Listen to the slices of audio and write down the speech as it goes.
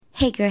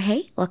Hey girl,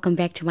 hey, welcome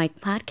back to my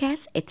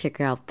podcast. It's your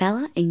girl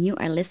Bella, and you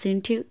are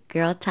listening to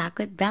Girl Talk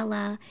with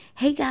Bella.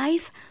 Hey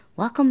guys,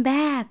 welcome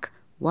back.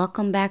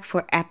 Welcome back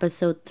for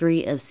episode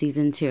 3 of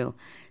season 2.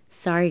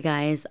 Sorry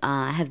guys,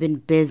 I have been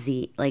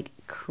busy like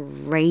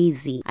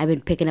crazy. I've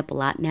been picking up a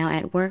lot now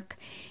at work,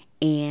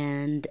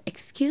 and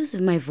excuse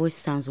if my voice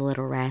sounds a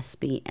little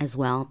raspy as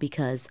well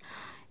because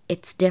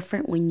it's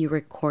different when you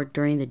record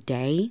during the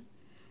day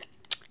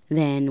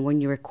than when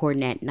you're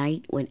recording at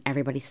night when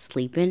everybody's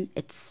sleeping.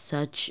 It's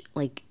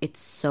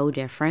so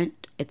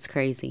different. It's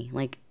crazy.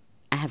 Like,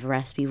 I have a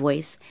raspy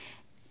voice.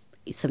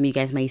 Some of you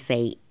guys may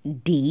say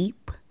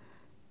deep.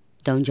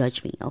 Don't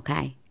judge me,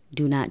 okay?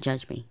 Do not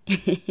judge me.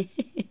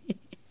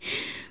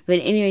 But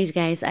anyways,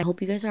 guys, I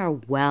hope you guys are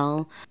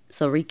well.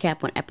 So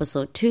recap on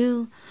episode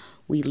 2.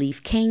 We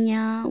leave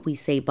Kenya. We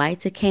say bye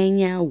to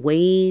Kenya.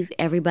 Wave.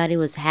 Everybody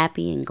was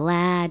happy and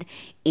glad.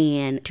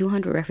 And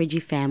 200 refugee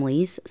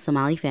families,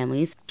 Somali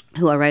families,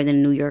 who arrived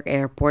in the New York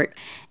airport.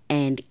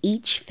 And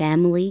each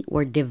family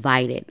were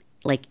divided.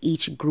 Like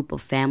each group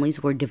of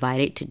families were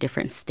divided to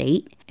different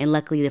state. And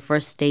luckily the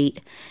first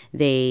state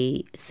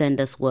they sent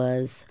us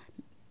was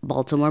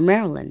Baltimore,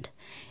 Maryland.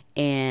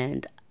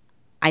 And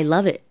I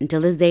love it.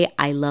 Until this day,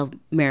 I love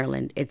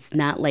Maryland. It's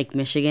not like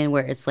Michigan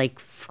where it's like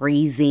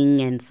freezing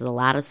and it's a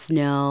lot of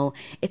snow.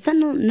 It's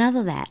none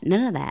of that.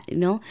 None of that,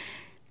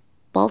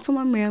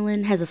 Baltimore,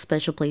 Maryland has a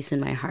special place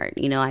in my heart.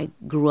 I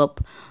grew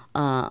up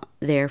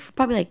there for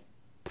probably like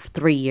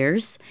 3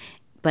 years,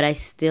 but I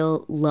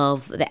still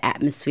love the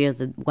atmosphere,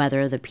 the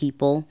weather, the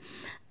people.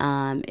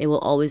 It will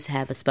always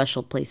have a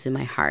special place in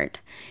my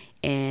heart.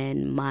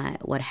 And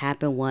what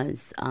happened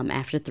was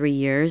after 3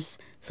 years,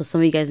 so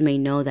some of you guys may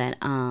know that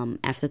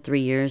after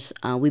 3 years,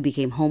 we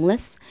became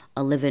homeless,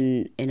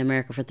 living in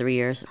America for 3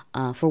 years.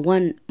 For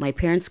one, my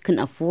parents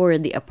couldn't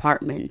afford the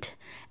apartment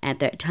at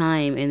that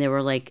time, and they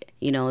were like,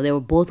 they were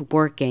both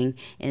working,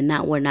 and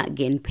we're not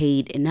getting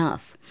paid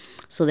enough.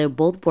 So they were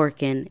both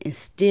working and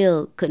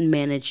still couldn't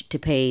manage to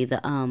pay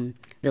the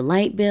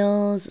light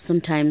bills,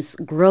 sometimes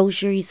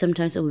groceries,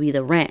 sometimes it would be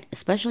the rent,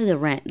 especially the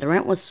rent. The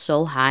rent was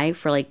so high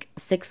for like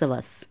 6 of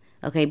us,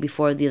 okay,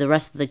 before the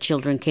rest of the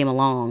children came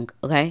along,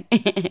 okay?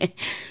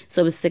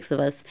 So it was 6 of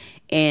us,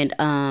 and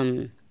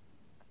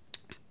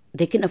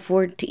they couldn't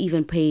afford to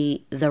even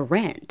pay the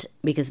rent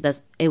because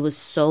it was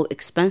so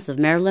expensive.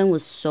 Maryland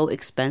was so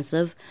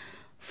expensive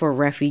for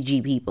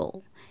refugee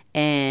people.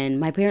 And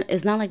my parents,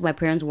 it's not like my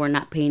parents were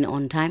not paying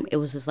on time. It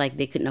was just like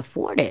they couldn't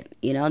afford it.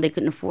 They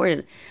couldn't afford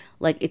it.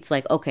 Like, it's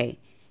like, okay,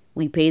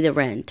 we pay the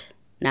rent.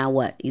 Now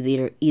what?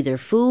 Either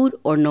food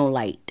or no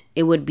light.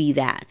 It would be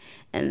that.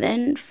 And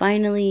then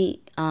finally,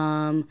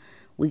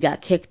 we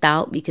got kicked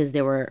out because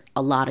there were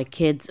a lot of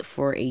kids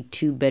for a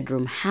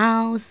 2-bedroom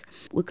house.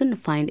 We couldn't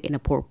find an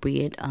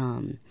appropriate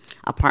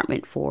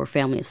apartment for a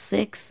family of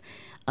 6.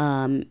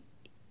 Even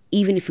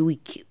if we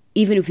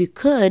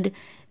could,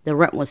 the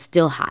rent was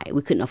still high.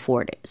 We couldn't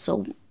afford it.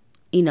 So,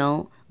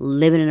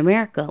 living in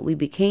America, we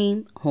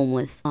became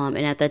homeless. And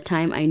at that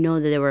time, I know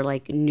that there were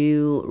like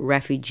new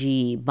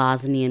refugee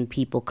Bosnian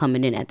people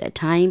coming in at that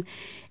time.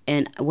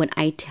 And when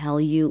I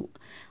tell you,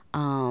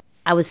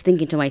 I was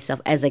thinking to myself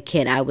as a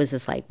kid, I was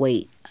just like,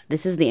 wait,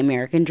 this is the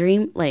American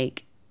dream?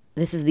 Like,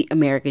 this is the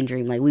American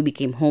dream. Like, we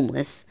became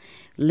homeless.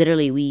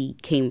 Literally, we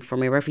came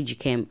from a refugee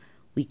camp.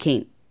 We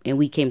came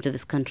to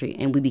this country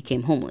and we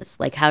became homeless.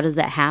 Like, how does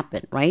that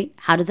happen, right?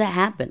 How did that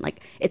happen?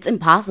 Like, it's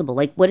impossible.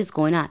 Like, what is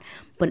going on?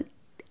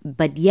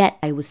 But yet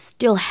I was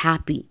still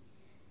happy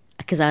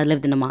because I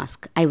lived in a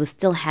mosque. I was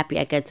still happy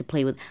I got to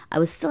play with. I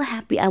was still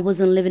happy I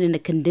wasn't living in the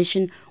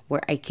condition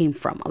where I came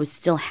from. I was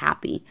still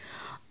happy.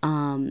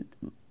 I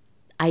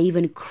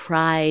even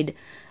cried.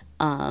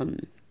 I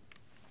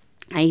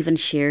even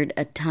shared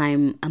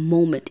a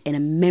moment and a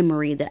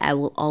memory that I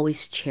will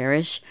always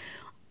cherish.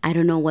 I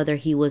don't know whether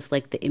he was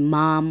like the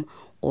imam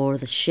or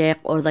the sheikh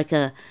or like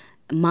a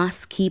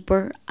mosque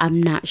keeper.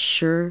 I'm not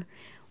sure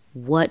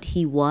what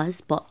he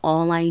was, but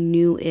all I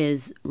knew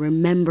is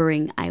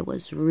remembering I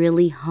was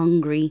really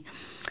hungry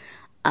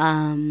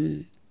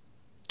as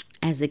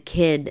a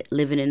kid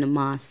living in a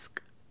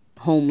mosque,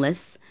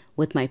 homeless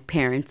with my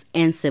parents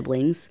and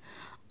siblings.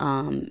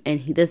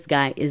 This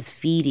guy is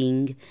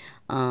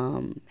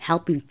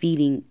helping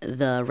feeding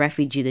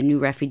the new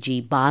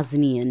refugee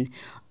Bosnian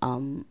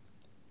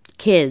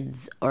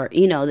kids, or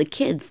the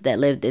kids that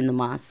lived in the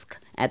mosque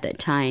at that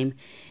time.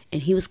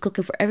 And he was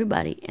cooking for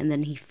everybody. And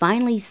then he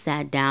finally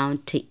sat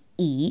down to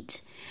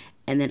eat,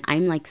 and then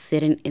I'm like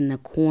sitting in the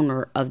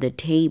corner of the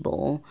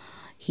table.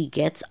 He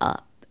gets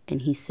up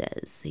and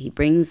he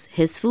brings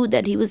his food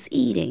that he was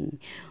eating.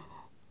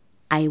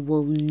 I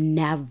will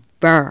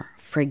never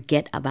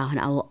forget about him.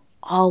 I will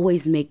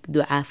always make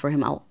dua for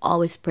him. I'll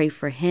always pray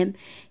for him,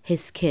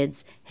 his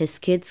kids, his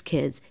kids'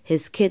 kids,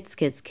 his kids'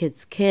 kids'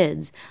 kids'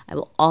 kids. I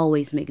will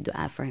always make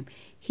dua for him.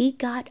 He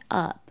got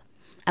up.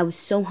 I was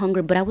so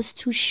hungry, but I was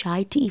too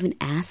shy to even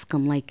ask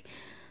him, like,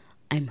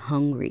 I'm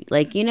hungry.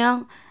 Like,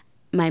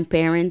 my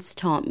parents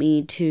taught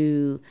me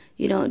to,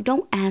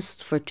 don't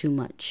ask for too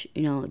much.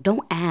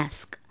 Don't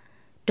ask.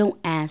 don't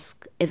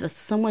ask. If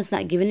someone's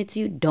not giving it to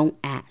you, don't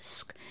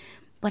ask.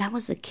 But I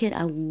was a kid.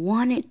 I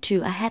wanted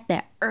to. I had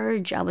that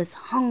urge. I was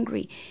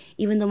hungry.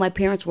 Even though my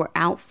parents were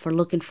out for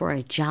looking for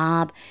a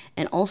job.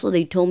 And also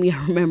they told me,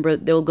 I remember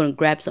they were going to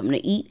grab something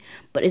to eat.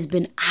 But it's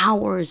been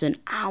hours and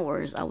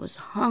hours. I was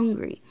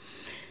hungry.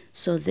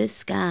 So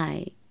this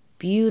guy,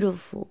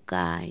 beautiful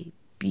guy,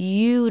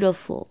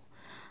 beautiful.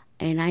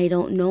 And I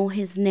don't know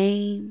his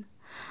name.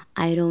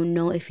 I don't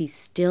know if he's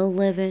still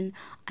living.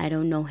 I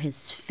don't know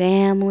his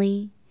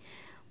family.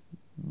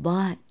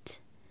 But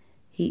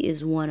he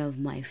is one of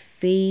my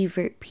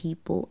favorite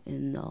people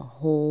in the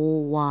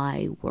whole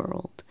wide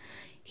world.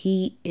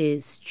 He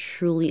is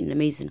truly an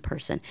amazing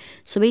person.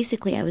 So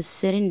basically, I was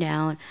sitting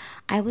down.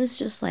 I was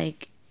just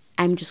like,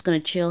 I'm just going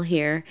to chill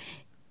here.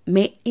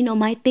 My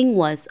thing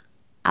was,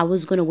 I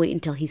was going to wait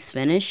until he's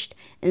finished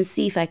and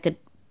see if I could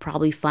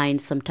probably find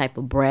some type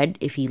of bread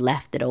if he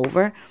left it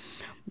over.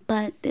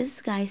 But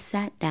this guy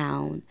sat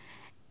down,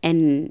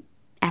 and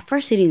at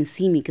first he didn't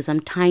see me because I'm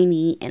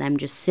tiny and I'm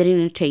just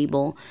sitting at a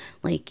table.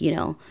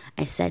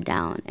 I sat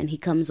down and he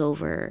comes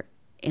over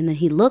and then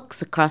he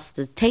looks across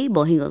the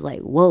table. He goes like,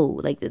 whoa,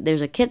 like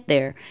there's a kid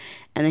there.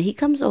 And then he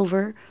comes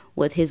over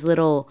with his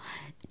little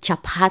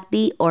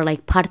chapati or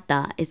like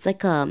parta. It's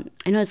like I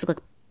know it's like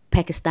a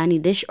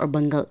Pakistani dish or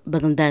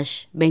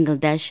Bangladesh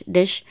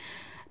dish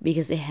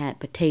because it had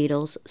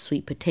potatoes,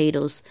 sweet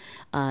potatoes,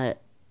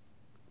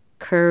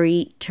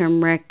 curry,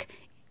 turmeric,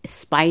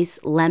 spice,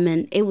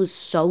 lemon. It was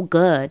so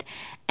good.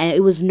 And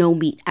it was no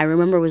meat. I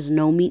remember it was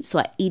no meat. So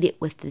I eat it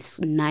with this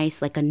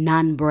nice, like a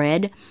naan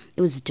bread.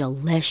 It was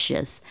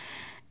delicious.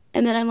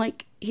 And then I'm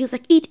like, he was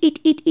like, eat, eat,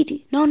 eat,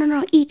 eat. No, no,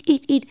 no, eat,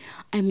 eat, eat.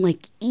 I'm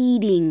like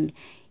eating.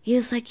 He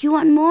was like, you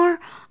want more?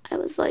 I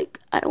was like,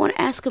 I don't want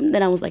to ask him.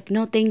 Then I was like,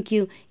 no, thank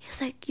you. He's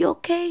like, you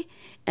okay?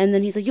 And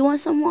then he's like, you want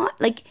some more?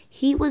 Like,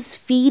 he was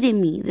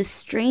feeding me. This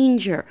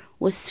stranger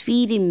was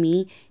feeding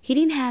me. He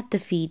didn't have to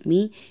feed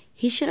me.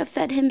 He should have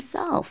fed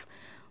himself.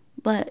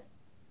 But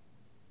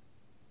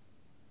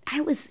I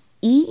was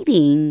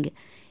eating.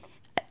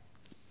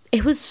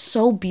 It was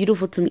so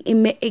beautiful to me.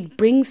 It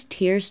brings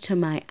tears to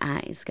my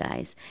eyes,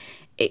 guys.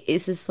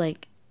 It's just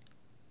like,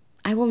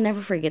 I will never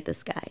forget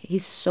this guy.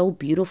 He's so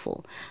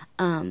beautiful.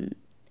 And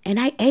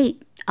I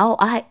ate. Oh,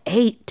 I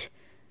ate.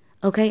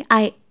 Okay,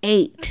 I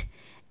ate.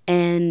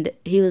 And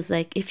he was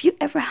like, if you're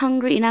ever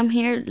hungry and I'm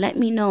here, let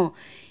me know.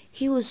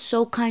 He was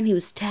so kind. He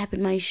was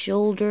tapping my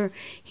shoulder.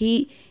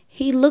 He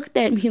looked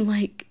at me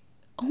like,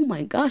 oh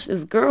my gosh,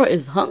 this girl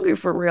is hungry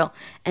for real.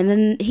 And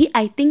then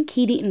I think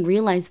he didn't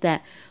realize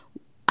that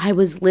I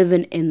was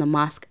living in the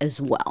mosque as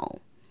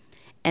well.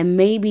 And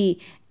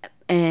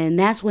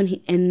that's when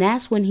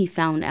he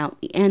found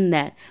out the end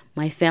that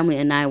my family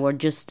and I were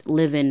just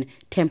living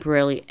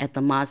temporarily at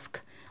the mosque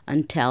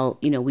until,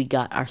 we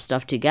got our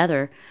stuff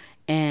together.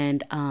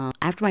 And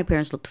after my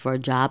parents looked for a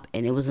job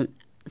and it wasn't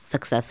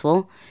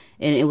successful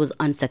and it was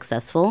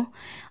unsuccessful,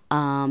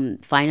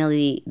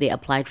 finally they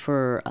applied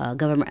for a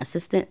government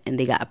assistant and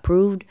they got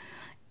approved.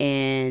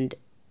 And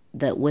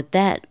with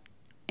that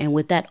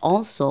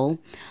also,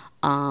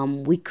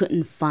 we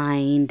couldn't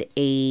find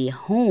a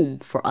home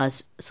for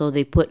us. So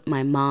they put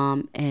my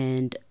mom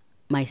and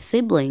my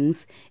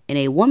siblings in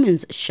a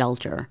women's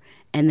shelter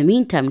in the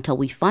meantime until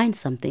we find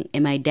something.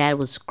 And my dad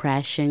was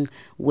crashing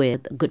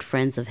with good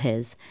friends of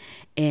his.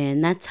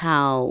 And that's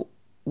how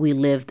we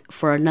lived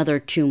for another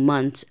 2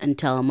 months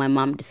until my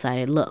mom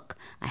decided, look,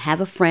 I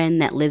have a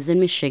friend that lives in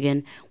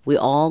Michigan. We're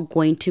all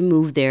going to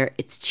move there.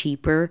 It's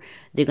cheaper.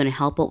 They're going to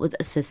help out with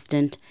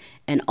assistant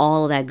and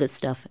all of that good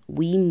stuff.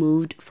 We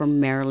moved from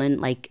Maryland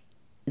like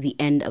the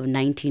end of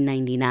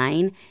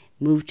 1999,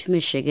 moved to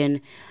Michigan,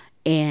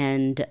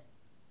 and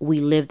we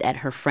lived at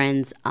her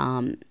friend's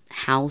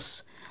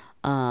house,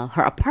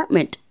 her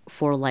apartment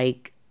for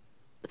like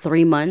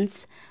 3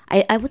 months.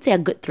 I would say a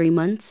good 3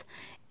 months,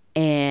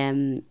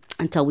 and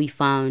until we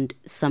found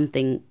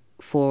something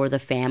for the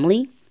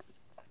family,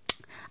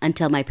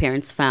 until my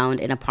parents found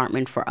an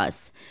apartment for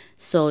us.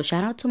 So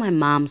shout out to my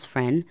mom's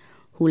friend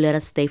who let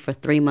us stay for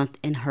 3 months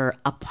in her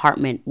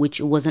apartment,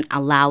 which wasn't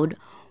allowed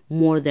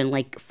more than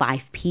like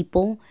 5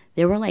 people.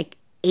 There were like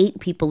 8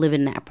 people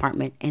living in that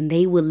apartment, and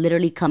they would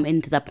literally come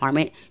into the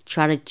apartment,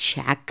 try to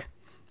check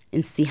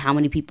and see how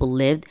many people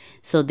lived.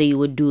 So they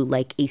would do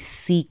like a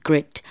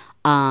secret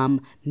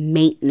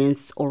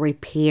maintenance or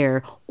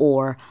repair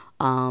or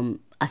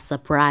a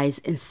surprise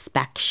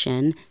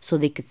inspection so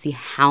they could see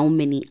how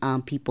many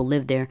people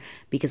live there,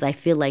 because I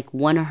feel like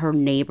one of her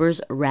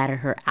neighbors ratted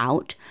her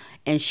out,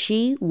 and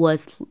she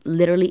was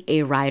literally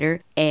a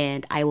writer,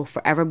 and I will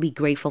forever be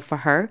grateful for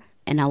her,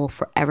 and I will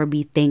forever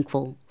be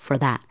thankful for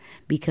that,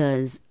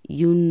 because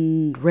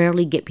you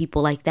rarely get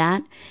people like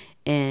that.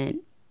 And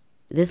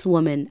this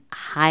woman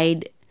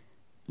hide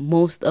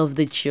most of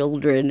the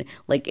children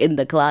like in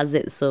the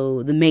closet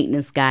so the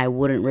maintenance guy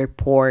wouldn't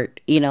report,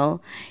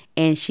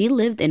 and she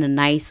lived in a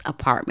nice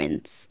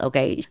apartment.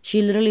 Okay,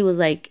 she literally was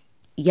like,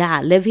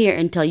 yeah, live here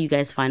until you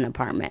guys find an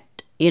apartment.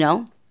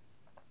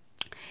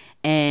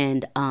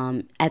 And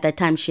at that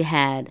time she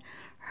had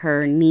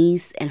her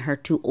niece and her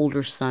two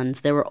older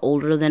sons. They were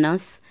older than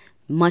us,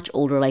 much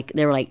older. Like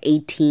they were like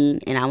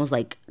 18 and I was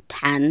like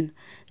 10.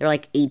 They're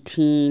like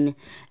 18.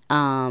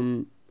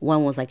 One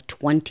was like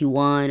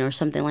 21 or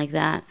something like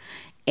that.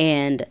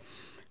 And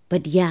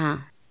but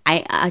yeah,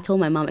 I told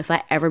my mom, if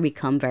I ever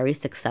become very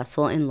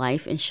successful in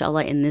life,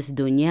 inshallah, in this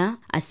dunya,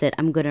 I said,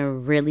 I'm going to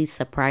really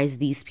surprise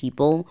these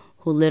people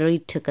who literally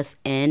took us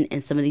in,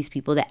 and some of these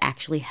people that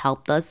actually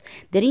helped us.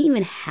 They didn't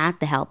even have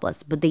to help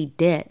us, but they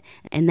did.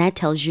 And that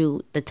tells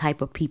you the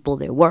type of people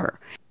they were.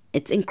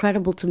 It's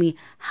incredible to me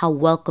how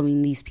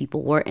welcoming these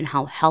people were and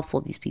how helpful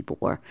these people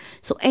were.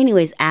 So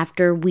anyways,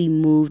 after we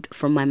moved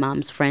from my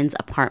mom's friend's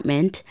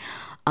apartment,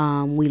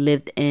 we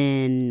lived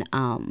in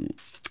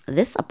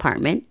this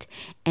apartment,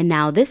 and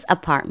now this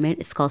apartment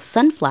is called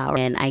Sunflower.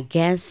 And I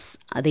guess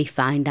they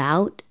find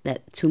out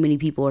that too many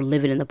people are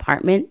living in the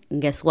apartment,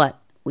 and guess what?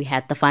 We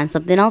had to find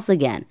something else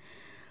again.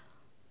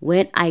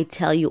 When I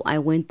tell you, I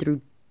went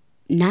through,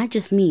 not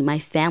just me, my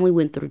family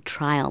went through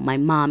trial. My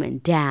mom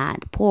and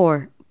dad,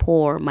 poor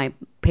my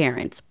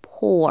parents,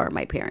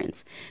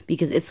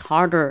 because it's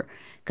harder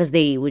because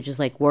they would just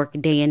like work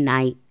day and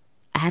night.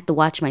 I had to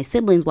watch my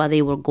siblings while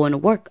they were going to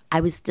work.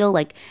 I was still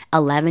like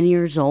 11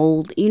 years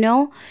old,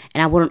 and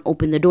I wouldn't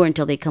open the door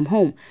until they come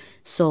home.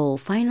 So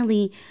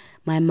finally,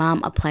 my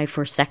mom applied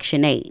for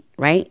Section 8,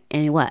 right?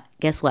 And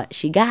guess what?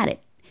 She got it.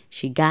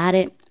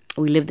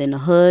 We lived in the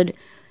hood.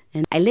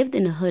 And I lived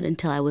in the hood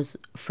until I was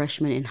a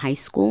freshman in high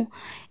school.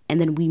 And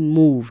then we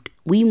moved.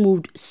 We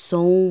moved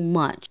so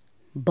much.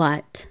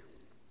 But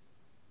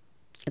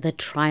the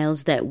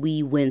trials that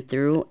we went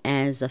through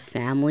as a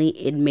family,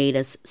 it made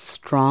us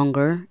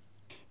stronger.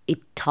 It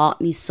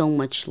taught me so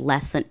much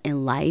lesson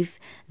in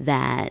life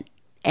that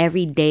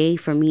every day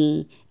for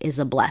me is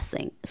a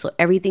blessing. So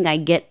everything I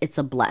get, it's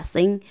a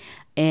blessing.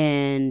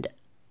 And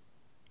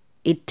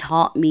it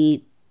taught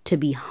me to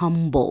be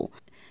humble.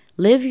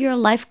 Live your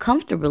life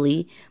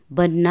comfortably,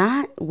 but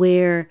not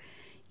where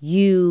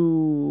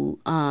you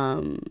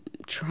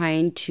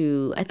trying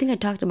to, I think I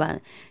talked about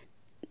it.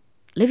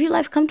 Live your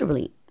life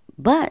comfortably,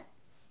 but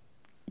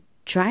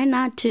try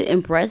not to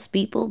impress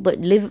people, but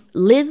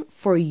live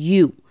for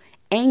you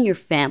and your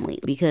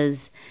family,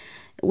 because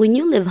when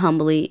you live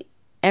humbly,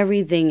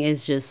 everything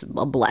is just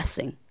a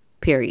blessing,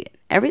 period.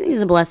 Everything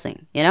is a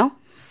blessing,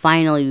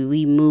 Finally,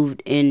 we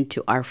moved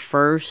into our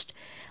first,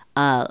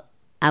 I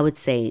would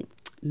say,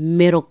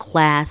 middle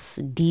class,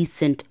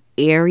 decent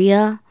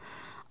area.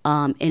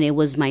 And it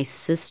was my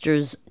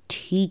sister's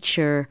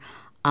teacher,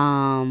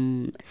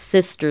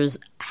 sister's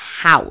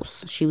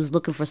house. She was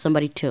looking for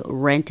somebody to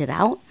rent it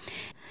out.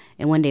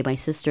 And one day my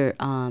sister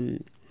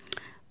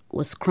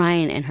was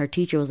crying, and her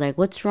teacher was like,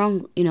 "What's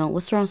wrong?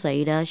 What's wrong,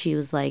 Saida?" She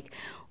was like,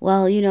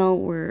 "Well,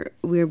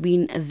 we're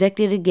being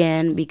evicted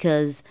again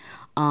because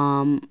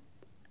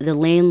the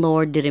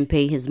landlord didn't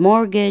pay his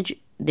mortgage.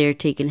 They're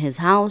taking his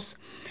house,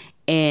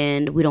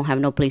 and we don't have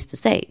no place to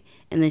stay."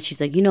 And then she's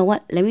like, "You know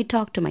what? Let me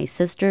talk to my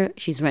sister.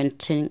 She's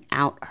renting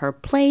out her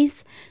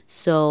place.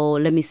 So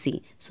let me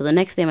see." So the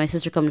next day, my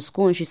sister comes to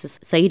school and she says,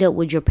 "Saida,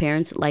 would your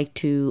parents like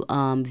to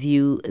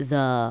view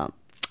the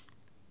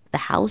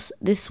house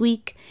this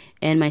week?"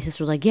 And my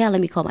sister was like, "Yeah, let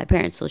me call my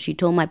parents." So she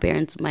told my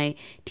parents my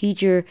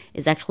teacher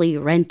is actually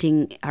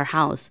renting our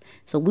house.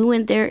 So we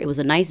went there. It was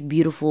a nice,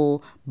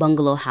 beautiful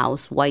bungalow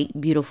house,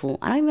 white, beautiful.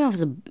 I don't even know if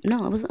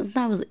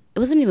it was it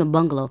wasn't even a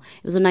bungalow.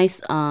 It was a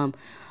nice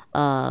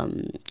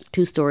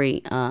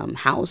 2-story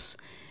house.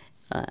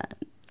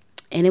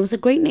 And it was a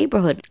great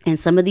neighborhood. And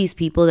some of these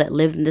people that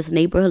lived in this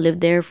neighborhood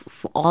lived there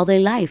for all their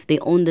life. They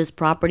owned this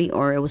property,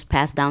 or it was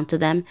passed down to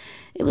them.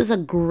 It was a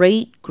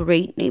great,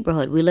 great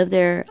neighborhood. We lived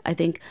there. I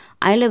think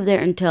I lived there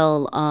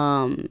until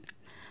I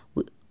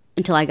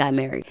got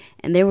married.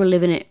 And they were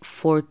living it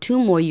for 2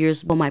 more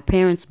years. But my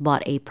parents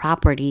bought a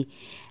property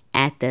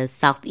at the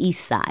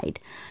southeast side.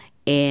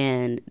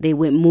 And they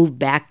moved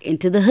back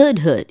into the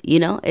hood.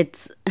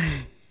 It's...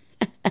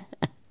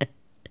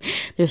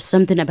 There's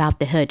something about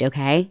the hood,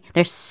 okay?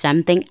 There's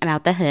something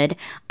about the hood.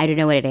 I don't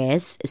know what it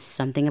is. It's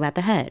something about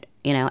the hood.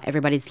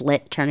 Everybody's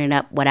lit, turning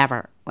up,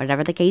 whatever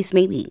the case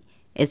may be.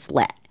 It's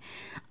lit.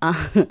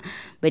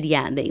 But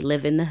yeah, they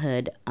live in the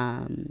hood.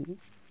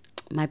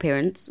 My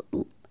parents,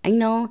 I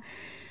don't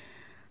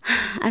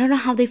know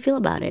how they feel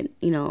about it.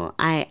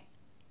 I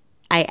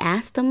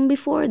asked them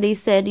before. They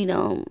said,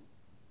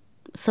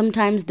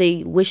 sometimes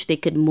they wish they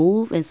could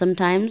move, and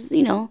sometimes,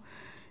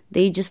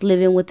 they just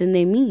live within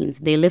their means.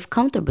 They live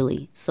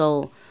comfortably.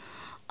 So,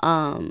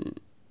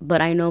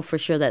 but I know for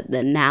sure that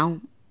now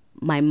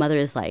my mother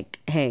is like,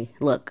 "Hey,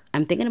 look,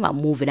 I'm thinking about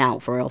moving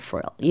out for real.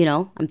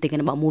 I'm thinking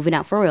about moving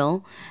out for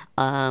real.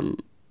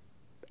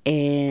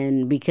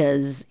 And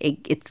because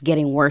it's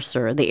getting worse,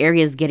 or the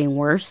area is getting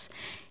worse,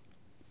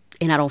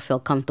 and I don't feel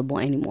comfortable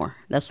anymore."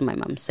 That's what my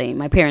mom's saying.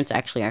 My parents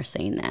actually are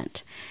saying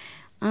that.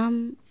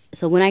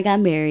 So when I got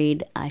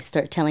married, I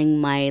start telling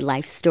my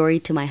life story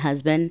to my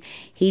husband.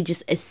 He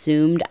just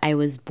assumed I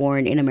was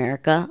born in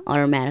America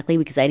automatically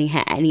because I didn't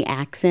have any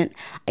accent.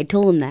 I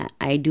told him that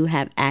I do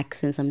have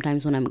accent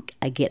sometimes when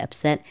I get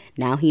upset.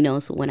 Now he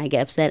knows when I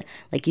get upset,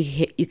 like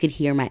you could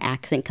hear my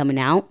accent coming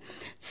out.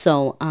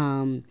 So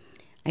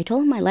I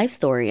told him my life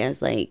story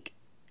as like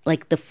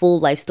the full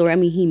life story. I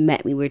mean, he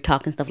met me, we were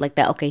talking stuff like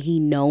that. Okay, he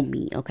know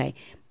me, okay,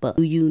 but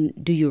do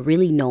you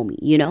really know me?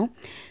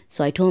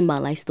 So I told him my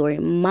life story.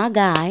 My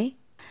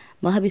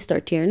hubby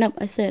started tearing up.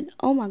 I said,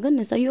 "Oh my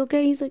goodness, are you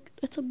okay?" He's like,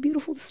 "That's a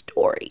beautiful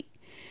story.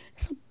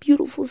 It's a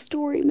beautiful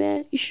story,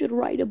 man. You should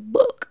write a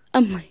book."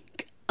 I'm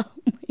like, "Oh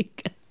my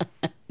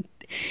god!"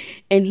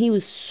 And he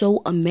was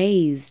so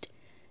amazed.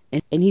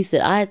 And he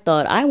said, "I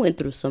thought I went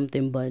through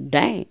something, but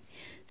dang."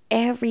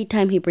 Every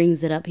time he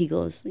brings it up, he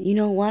goes, "You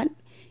know what?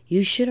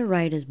 You should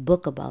write a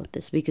book about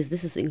this because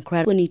this is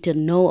incredible. People need to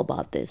know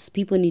about this.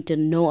 People need to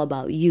know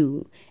about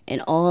you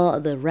and all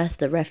the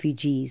rest of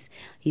refugees."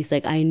 He's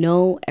like, "I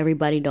know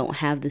everybody don't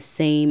have the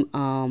same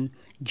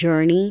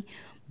journey.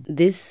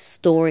 This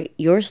story,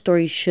 your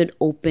story should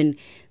open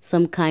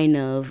some kind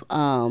of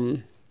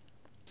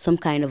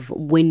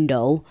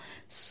window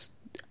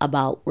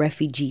about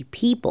refugee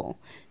people.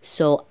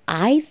 So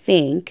I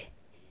think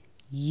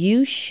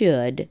you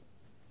should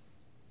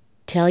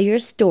tell your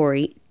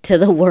story to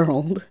the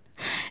world."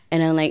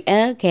 And I'm like,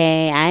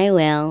 "Okay, I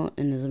will."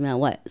 And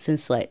it's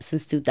been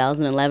since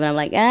 2011. I'm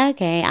like,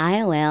 "Okay,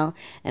 I will."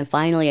 And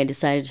finally, I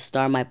decided to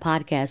start my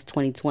podcast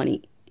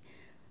 2020.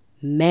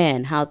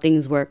 Man, how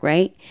things work,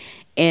 right?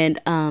 And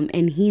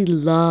he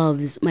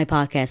loves my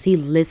podcast. He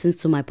listens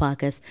to my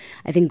podcast.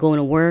 I think going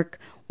to work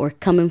or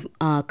coming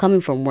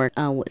from work.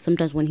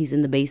 Sometimes when he's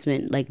in the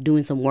basement, like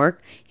doing some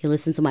work, he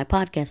listens to my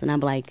podcast, and I'm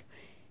like,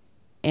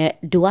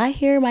 "Do I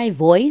hear my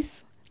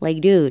voice?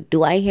 Like, dude,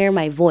 do I hear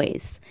my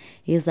voice?"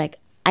 He's like,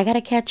 "I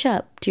gotta catch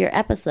up to your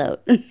episode."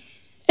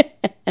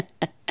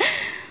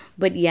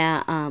 But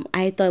yeah,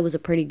 I thought it was a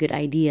pretty good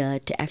idea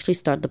to actually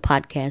start the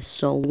podcast.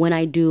 So when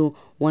I do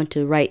want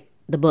to write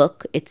the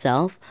book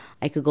itself,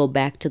 I could go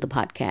back to the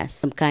podcast,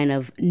 some kind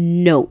of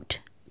note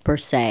per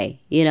se.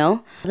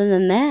 Other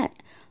than that,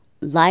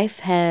 life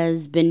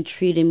has been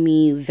treating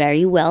me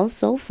very well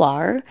so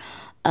far.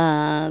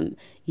 Um,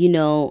 you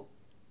know,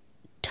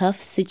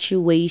 Tough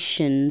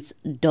situations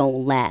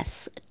don't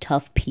last.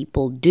 Tough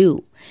people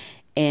do.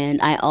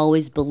 And I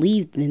always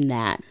believed in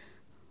that.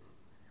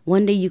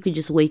 One day you could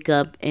just wake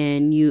up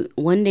and you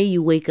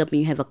wake up and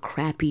you have a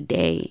crappy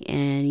day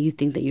and you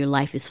think that your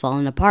life is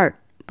falling apart.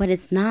 But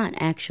it's not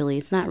actually.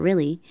 It's not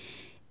really.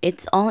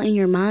 It's all in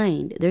your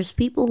mind. There's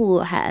people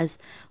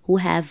who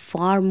have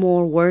far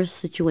more worse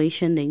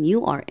situation than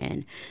you are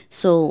in.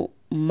 So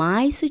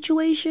my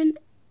situation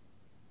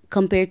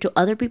compared to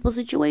other people's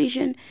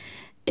situation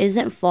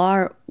isn't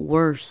far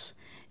worse.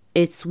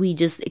 We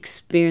just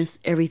experience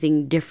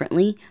everything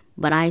differently.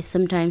 But I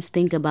sometimes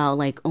think about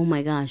like, oh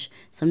my gosh,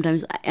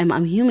 sometimes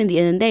I'm human at the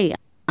end of the day.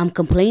 I'm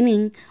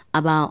complaining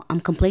about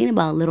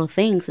little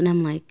things, and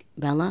I'm like,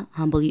 "Bella,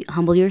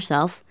 humble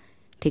yourself.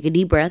 Take a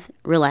deep breath,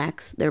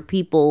 relax. There are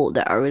people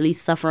that are really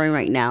suffering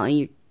right now,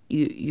 and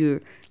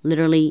you're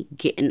literally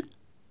getting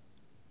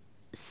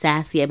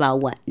sassy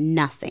about what?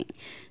 Nothing."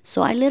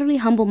 So I literally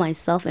humble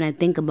myself and I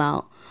think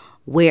about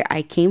where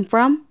I came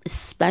from,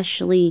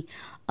 especially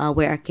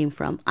where I came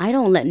from. I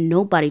don't let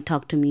nobody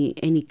talk to me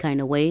any kind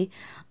of way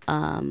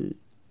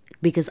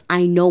because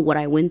I know what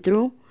I went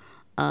through.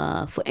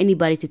 For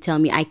anybody to tell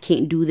me I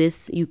can't do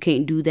this, you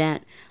can't do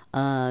that,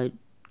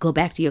 go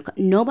back to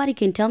nobody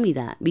can tell me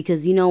that,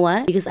 because you know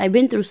what? Because I've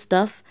been through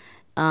stuff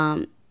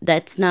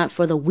that's not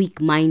for the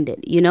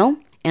weak-minded.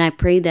 And I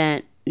pray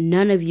that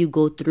none of you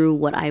go through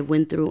what I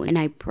went through, and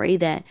I pray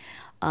that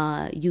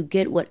you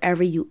get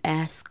whatever you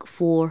ask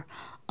for,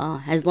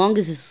 as long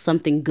as it's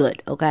something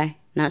good, okay?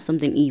 Not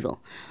something evil.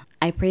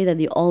 I pray that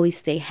you always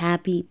stay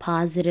happy,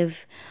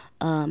 positive,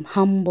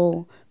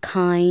 humble,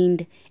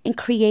 kind, and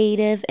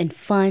creative, and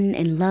fun,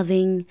 and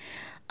loving.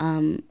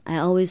 I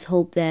always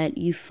hope that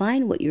you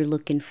find what you're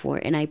looking for,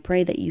 and I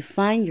pray that you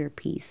find your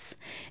peace.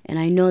 And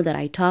I know that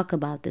I talk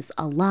about this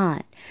a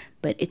lot,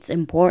 but it's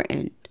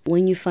important.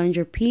 When you find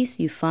your peace,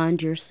 you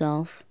find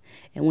yourself.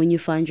 And when you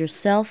find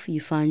yourself, you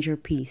find your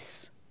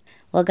peace.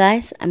 Well,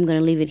 guys, I'm going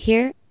to leave it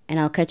here, and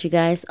I'll catch you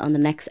guys on the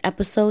next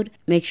episode.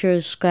 Make sure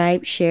to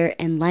subscribe, share,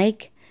 and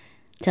like.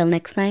 Till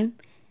next time,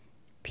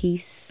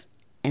 peace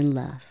and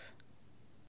love.